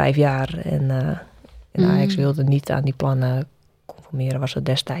gedurende 5 jaar. En Ajax wilde niet aan die plannen conformeren, was het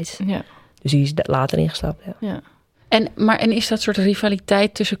destijds. Ja. Dus die is later ingestapt, ja. En is dat soort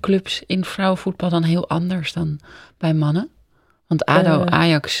rivaliteit tussen clubs in vrouwenvoetbal dan heel anders dan bij mannen? Want ADO,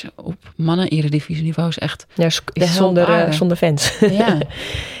 Ajax op mannen-eredivisieniveau is echt zonder fans. Ja,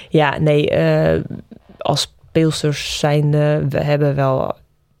 ja, nee, als speelsters zijn, we hebben wel...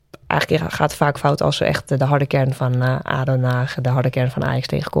 Eigenlijk gaat het vaak fout als er echt de harde kern van ADO Den Haag, de harde kern van Ajax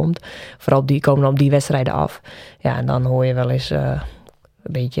tegenkomt. Vooral die komen dan op die wedstrijden af. Ja, en dan hoor je wel eens een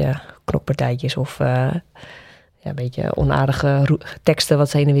beetje knokpartijtjes of een beetje onaardige teksten wat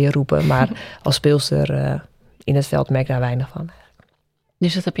ze heen en weer roepen. Maar als speelster in het veld merk ik daar weinig van.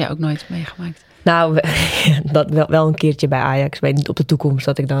 Dus dat heb jij ook nooit meegemaakt? Nou, dat wel een keertje bij Ajax. Ik weet niet op de toekomst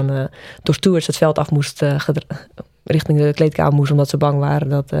dat ik dan door stewards het veld af moest richting de kleedkamer moest, omdat ze bang waren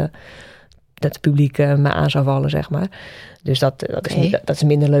dat het publiek me aan zou vallen, zeg maar. Dus dat is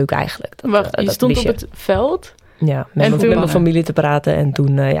minder leuk eigenlijk. Je stond op het veld? Ja, met mijn familie te praten. En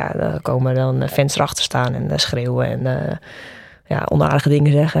toen komen dan fans erachter staan en schreeuwen en onaardige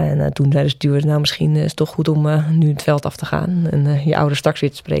dingen zeggen. En toen zei de steward, nou misschien is het toch goed om nu het veld af te gaan. En je ouders straks weer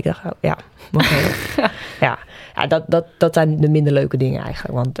te spreken. Ja, dat zijn de minder leuke dingen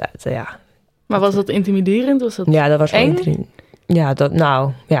eigenlijk. Want Maar was dat intimiderend? Ja, dat was wel intimiderend.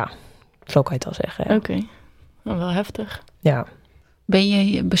 Ja, zo kan je het wel zeggen. Ja. Oké, nou, wel heftig. Ja. Ben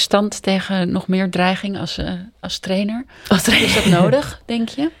je bestand tegen nog meer dreiging als trainer? Is dat nodig, denk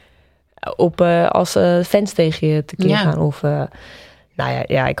je? Als fans tegen je tekeer gaan? Of,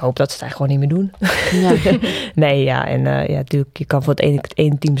 ik hoop dat ze het eigenlijk gewoon niet meer doen. Ja. Nee, ja, en natuurlijk, je kan voor het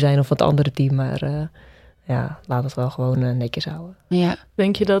ene team zijn of voor het andere team, maar laat het wel gewoon netjes houden. Ja.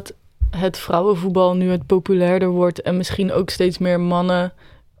 Denk je dat het vrouwenvoetbal nu het populairder wordt en misschien ook steeds meer mannen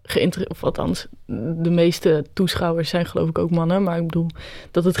of althans, de meeste toeschouwers zijn geloof ik ook mannen, maar ik bedoel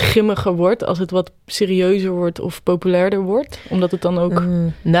dat het grimmiger wordt als het wat serieuzer wordt of populairder wordt, omdat het dan ook...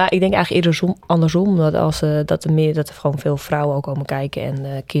 ik denk eigenlijk eerder andersom, dat er gewoon veel vrouwen ook komen kijken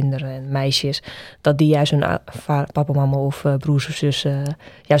en kinderen en meisjes, dat die juist hun papa, mama of broers of zus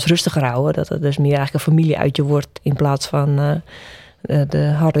juist rustiger houden, dat het dus meer eigenlijk een familieuitje wordt in plaats van...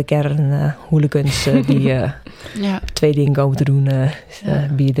 de harde kern hooligans die twee dingen komen te doen.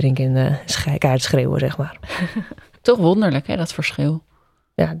 Bier drinken en keihard schreeuwen, zeg maar. Toch wonderlijk, hè, dat verschil.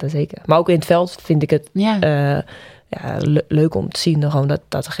 Ja, dat zeker. Maar ook in het veld vind ik het leuk om te zien. Gewoon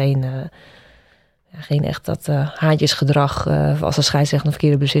dat er geen echt dat haantjesgedrag. Als de scheidsrechter een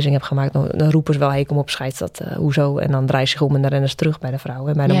verkeerde beslissing heeft gemaakt, dan roepen ze wel, hey, kom op scheids, hoezo? En dan draaien ze zich om en dan rennen ze terug bij de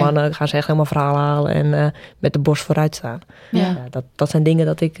vrouwen. En bij de mannen gaan ze echt helemaal verhalen halen en met de borst vooruit staan. Dat zijn dingen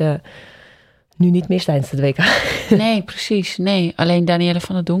dat ik nu niet mis tijdens het WK. Nee, precies. Nee, alleen Danielle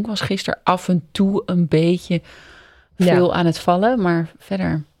van der Donk was gisteren af en toe een beetje veel aan het vallen. Maar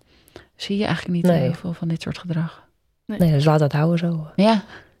verder zie je eigenlijk niet heel veel van dit soort gedrag. Nee, dus laat dat houden zo. Ja.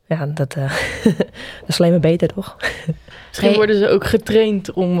 Ja, dat is alleen maar beter, toch? Misschien worden ze ook getraind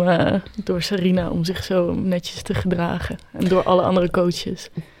door Sarina om zich zo netjes te gedragen. En door alle andere coaches.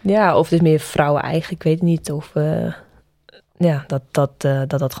 Ja, of het is meer vrouwen eigen, ik weet het niet. Of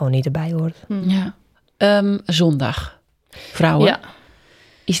dat gewoon niet erbij hoort. Ja. Zondag, vrouwen,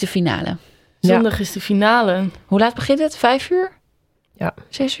 is de finale. Zondag is de finale. Hoe laat begint het? 5 uur? Ja.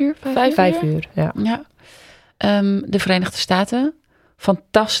 6 uur? 5 uur, ja. De Verenigde Staten.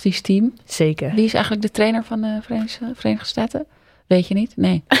 Fantastisch team. Zeker. Wie is eigenlijk de trainer van de Verenigde Staten? Weet je niet?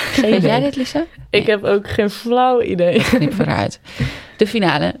 Nee. Weet jij dit, Lisa? Ik heb ook geen flauw idee. Knip vooruit. De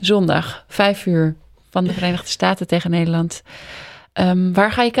finale, zondag, 5 uur van de Verenigde Staten tegen Nederland.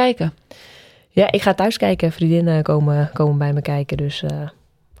 Waar ga je kijken? Ja, ik ga thuis kijken. Vriendinnen komen bij me kijken. Dus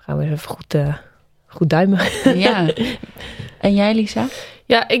gaan we eens even goed duimen. Ja. En jij, Lisa?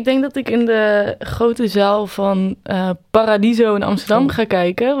 Ja, ik denk dat ik in de grote zaal van Paradiso in Amsterdam ga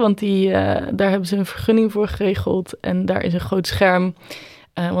kijken. Want daar hebben ze een vergunning voor geregeld. En daar is een groot scherm.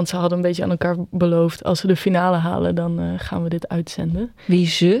 Want ze hadden een beetje aan elkaar beloofd. Als ze de finale halen, dan gaan we dit uitzenden. Wie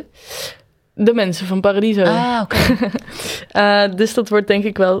ze? De mensen van Paradiso. Ah, oké. Dus dat wordt denk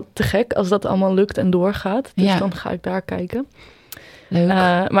ik wel te gek als dat allemaal lukt en doorgaat. Dus dan ga ik daar kijken. Leuk.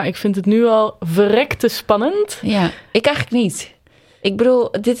 Maar ik vind het nu al verrekte spannend. Ja, ik eigenlijk niet. Ik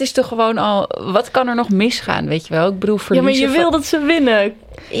bedoel, dit is toch gewoon al... Wat kan er nog misgaan, weet je wel? Ik bedoel, verliezen... Ja, maar je wil dat ze winnen.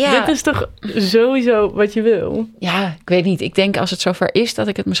 Ja. Dit is toch sowieso wat je wil? Ja, ik weet niet. Ik denk als het zover is dat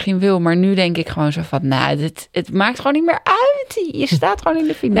ik het misschien wil. Maar nu denk ik gewoon zo van... het maakt gewoon niet meer uit. Je staat gewoon in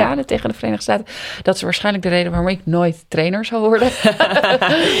de finale tegen de Verenigde Staten. Dat is waarschijnlijk de reden waarom ik nooit trainer zal worden.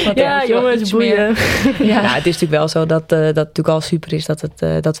 Jongens, boeien. Ja, het is natuurlijk wel zo dat het natuurlijk al super is...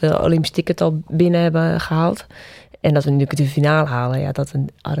 dat we de Olympisch ticket al binnen hebben gehaald. En dat we nu de finale halen, dat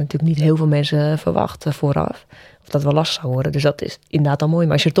hadden natuurlijk niet heel veel mensen verwacht vooraf. Of dat wel lastig zou worden. Dus dat is inderdaad al mooi.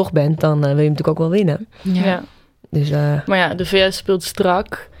 Maar als je er toch bent, dan wil je natuurlijk ook wel winnen. Ja. Dus, maar ja, de VS speelt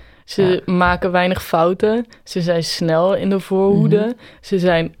strak. Ze maken weinig fouten. Ze zijn snel in de voorhoede. Mm-hmm. Ze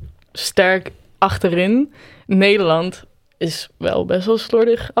zijn sterk achterin. Nederland is wel best wel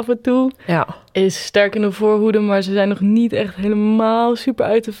slordig af en toe. Ja. Is sterk in de voorhoede, maar ze zijn nog niet echt helemaal super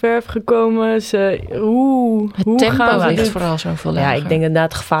uit de verf gekomen. Het tempo ligt vooral zoveel lager. Ja, ik denk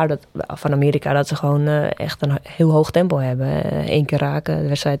inderdaad het gevaar van Amerika dat ze gewoon echt een heel hoog tempo hebben. 1 keer raken. De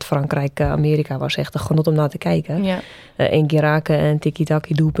wedstrijd Frankrijk-Amerika was echt een genot om naar te kijken. Ja. 1 keer raken en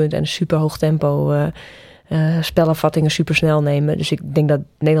tiki-taki doelpunt en een super hoog tempo. Spelafvattingen super snel nemen. Dus ik denk dat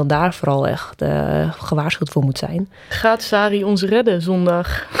Nederland daar vooral echt gewaarschuwd voor moet zijn. Gaat Sari ons redden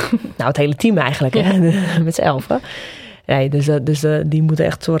zondag? Nou, het hele team eigenlijk, hè? Met z'n 11. Nee, dus die moeten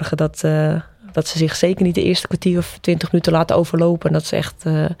echt zorgen dat ze zich zeker niet de eerste kwartier of 20 minuten laten overlopen. En dat ze echt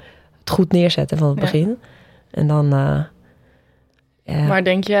het goed neerzetten van het begin. En dan... Maar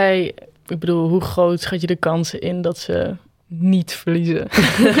denk jij, ik bedoel, hoe groot schat je de kansen in dat ze... niet verliezen?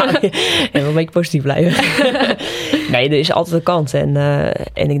 En een beetje positief blijven. Nee, er is altijd een kans.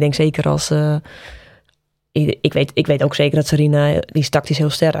 En ik denk zeker als... Ik weet ook zeker dat Sarina... die is tactisch heel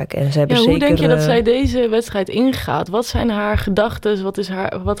sterk. En ze hebben hoe zeker, denk je dat zij deze wedstrijd ingaat? Wat zijn haar gedachten?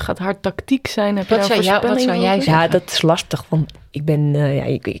 Wat gaat haar tactiek zijn? Wat zou jij zeggen? Ja, dat is lastig. Want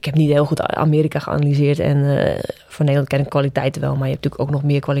ik heb niet heel goed Amerika geanalyseerd. En voor Nederland ken ik kwaliteiten wel. Maar je hebt natuurlijk ook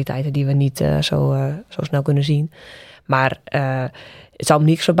nog meer kwaliteiten... die we niet zo snel kunnen zien. Maar het zou me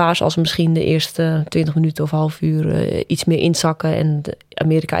niks verbazen als we misschien de eerste 20 minuten of half uur iets meer inzakken en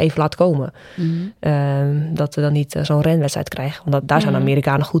Amerika even laten komen. Mm-hmm. Dat we dan niet zo'n renwedstrijd krijgen. Want daar zijn de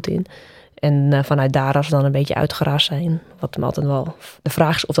Amerikanen goed in. En vanuit daar, als we dan een beetje uitgeraasd zijn, wat me altijd wel de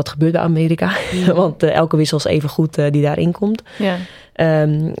vraag is of dat gebeurt bij Amerika. Mm-hmm. Want elke wissel is even goed die daarin komt. Ja.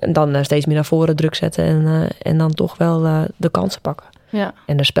 En dan steeds meer naar voren druk zetten en dan toch wel de kansen pakken. Ja.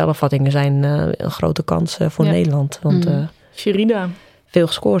 En de spelafvattingen zijn een grote kans voor Nederland. Want Sherida. Veel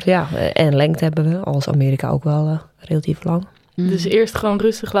gescoord, ja. En lengte hebben we, als Amerika ook wel relatief lang. Dus eerst gewoon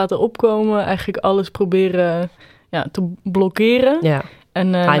rustig laten opkomen. Eigenlijk alles proberen te blokkeren. Ja.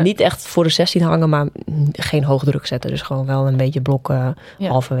 En, niet echt voor de 16 hangen, maar geen hoog druk zetten. Dus gewoon wel een beetje blokken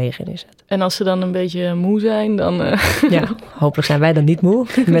halverwege inzetten. En als ze dan een beetje moe zijn, dan... Ja, hopelijk zijn wij dan niet moe.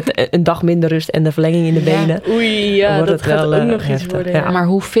 Met een dag minder rust en de verlenging in de benen. Oei, ja, dat gaat ook nog iets worden. Ja. Maar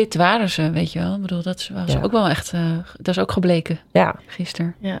hoe fit waren ze, weet je wel? Ik bedoel, dat was ook wel echt... dat is ook gebleken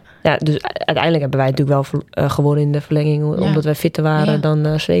gisteren. Ja, dus uiteindelijk hebben wij natuurlijk wel gewonnen in de verlenging. Omdat wij fitter waren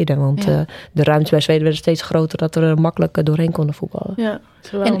dan Zweden. Want de ruimte bij Zweden werd steeds groter... dat er makkelijk doorheen konden voetballen. Ja,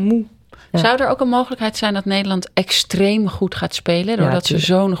 ze waren wel moe. Ja. Zou er ook een mogelijkheid zijn dat Nederland extreem goed gaat spelen... doordat ze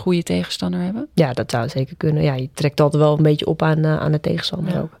zo'n goede tegenstander hebben? Ja, dat zou zeker kunnen. Ja, je trekt altijd wel een beetje op aan de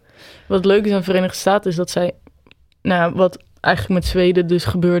tegenstander ook. Wat leuk is aan de Verenigde Staten is dat zij... wat eigenlijk met Zweden dus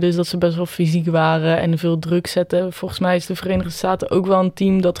gebeurde... is dat ze best wel fysiek waren en veel druk zetten. Volgens mij is de Verenigde Staten ook wel een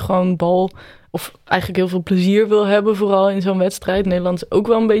team... dat gewoon bal... of eigenlijk heel veel plezier wil hebben, vooral in zo'n wedstrijd. Nederland is ook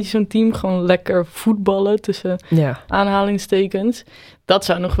wel een beetje zo'n team. Gewoon lekker voetballen tussen aanhalingstekens. Dat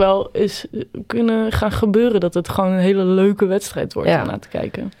zou nog wel eens kunnen gaan gebeuren. Dat het gewoon een hele leuke wedstrijd wordt om naar te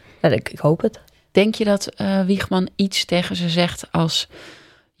kijken. Ja, ik hoop het. Denk je dat Wiegman iets tegen ze zegt als...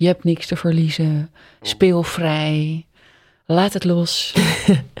 je hebt niks te verliezen, speel vrij, laat het los...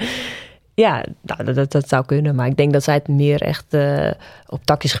 Ja, dat zou kunnen. Maar ik denk dat zij het meer echt op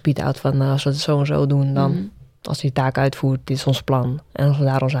tactisch gebied houdt. Van als we het zo en zo doen, dan als hij de taak uitvoert, dit is ons plan. En als we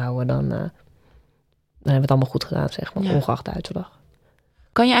daar ons houden, dan hebben we het allemaal goed gedaan, zeg maar. Ongeacht de uitslag.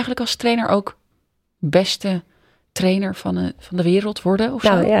 Kan je eigenlijk als trainer ook beste trainer van de wereld worden? Of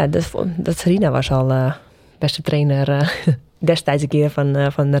nou zo? Ja, dat Serena was al beste trainer destijds een keer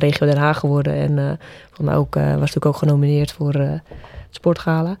van de regio Den Haag geworden. En volgens mij ook, was natuurlijk ook genomineerd voor het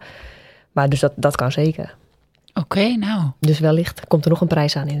Sportgala. Maar dus dat kan zeker. Oké, nou. Dus wellicht komt er nog een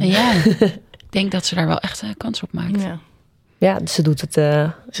prijs aan in. Ja, ik denk dat ze daar wel echt kans op maakt. Ja, dus ze doet het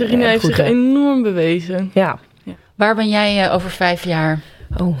Serena heeft zich enorm bewezen. Ja. Waar ben jij over 5 jaar?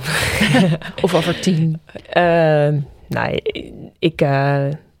 Oh. Of over 10? Nou, ik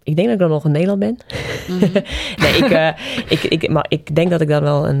denk dat ik dan nog in Nederland ben. Mm-hmm. Nee, maar ik denk dat ik dan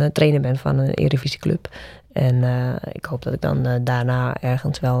wel een trainer ben van een Eredivisieclub. En ik hoop dat ik dan daarna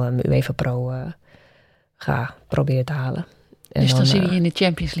ergens wel een UEFA Pro ga proberen te halen. En dus dan zie je in de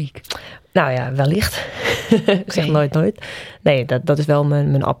Champions League? Nou ja, wellicht. Ik zeg nooit. Nee, dat is wel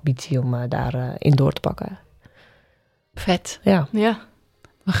mijn ambitie om daarin door te pakken. Vet. Ja.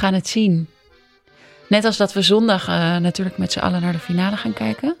 We gaan het zien. Net als dat we zondag natuurlijk met z'n allen naar de finale gaan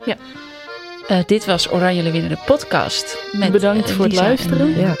kijken. Ja. Dit was Oranje Winnen, de podcast. Met bedankt voor het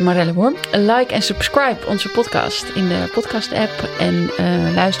luisteren. En Marelle Worm. Like en subscribe onze podcast in de podcast-app. En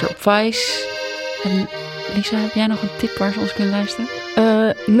luister op Vice. En Lisa, heb jij nog een tip waar ze ons kunnen luisteren?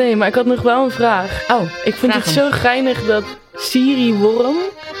 Nee, maar ik had nog wel een vraag. Oh, ik vind het zo geinig dat Siri Worm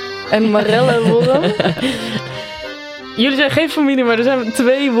en Marelle Worm... Jullie zijn geen familie, maar er zijn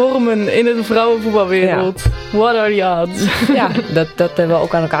 2 wormen in de vrouwenvoetbalwereld. Ja. What are the odds? Ja, dat hebben we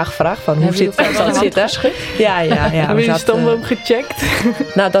ook aan elkaar gevraagd. Van hoe zit dat zitten? Ja. Hebben jullie stamboom gecheckt?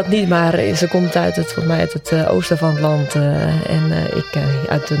 Nou, dat niet, maar ze komt uit het oosten van het land en ik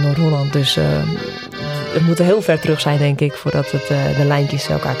uit Noord-Holland. Dus het moet heel ver terug zijn, denk ik, voordat de lijntjes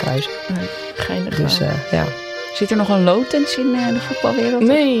elkaar kruisen. Geinig. Dus ja. Zit er nog een lootens in de voetbalwereld?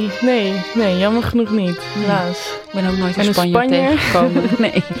 Nee, jammer genoeg niet. Helaas. Ik ben ook nooit in Spanje tegengekomen.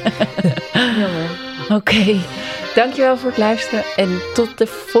 Nee. Jammer. Oké. Dankjewel voor het luisteren en tot de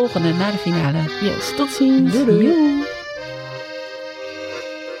volgende na de finale. Yes, tot ziens. Doei.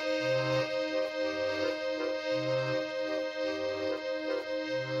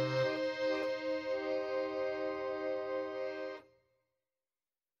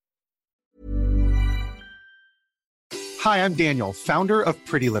 Hi, I'm Daniel, founder of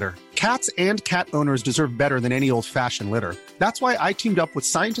Pretty Litter. Cats and cat owners deserve better than any old-fashioned litter. That's why I teamed up with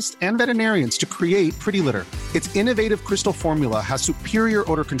scientists and veterinarians to create Pretty Litter. Its innovative crystal formula has superior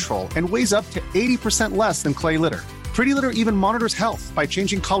odor control and weighs up to 80% less than clay litter. Pretty Litter even monitors health by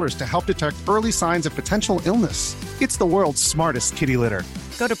changing colors to help detect early signs of potential illness. It's the world's smartest kitty litter.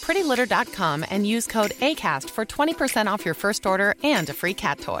 Go to prettylitter.com and use code ACAST for 20% off your first order and a free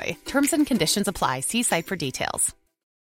cat toy. Terms and conditions apply. See site for details.